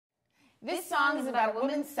This song is about a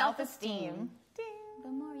woman's self-esteem. The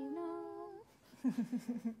more you know.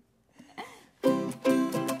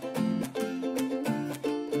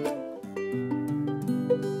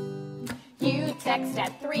 You text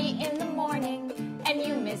at 3 in the morning and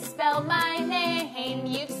you misspell my name.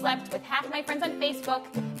 You've slept with half my friends on Facebook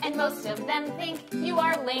and most of them think you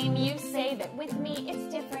are lame. You say that with me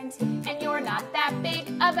it's different and you're not that big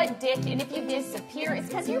of a dick. And if you disappear, it's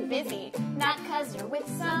because you're busy, not because you're with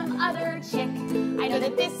some other chick. I know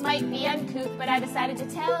that this might be uncouth, but I decided to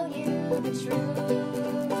tell you the truth.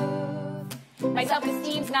 My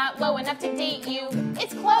self-esteem's not low enough to date you.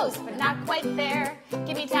 It's close, but not quite there.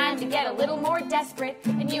 Give me time to get a little more desperate,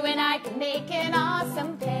 and you and I can make an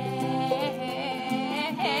awesome pair.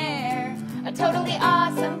 A totally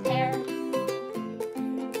awesome pair.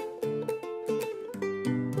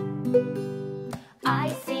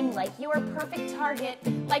 I seem like your perfect target,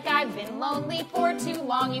 like I've been lonely for too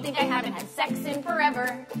long. You think I haven't had sex in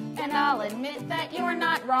forever, and I'll admit that you're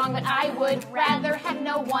not wrong, but I would rather have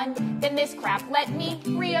no one than this crap. Let me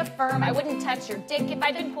reaffirm, I wouldn't touch your dick if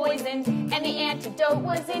I'd been poisoned, and the antidote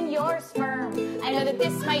was in your sperm. I know that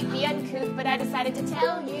this might be uncouth, but I decided to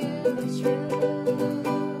tell you the truth.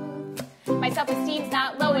 My self-esteem's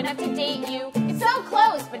not low enough to date you. It's so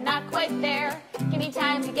close, but not quite there. Give me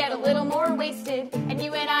time to get a little more wasted, and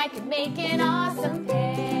you and I could make an awesome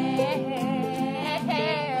pair.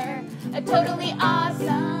 A totally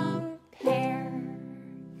awesome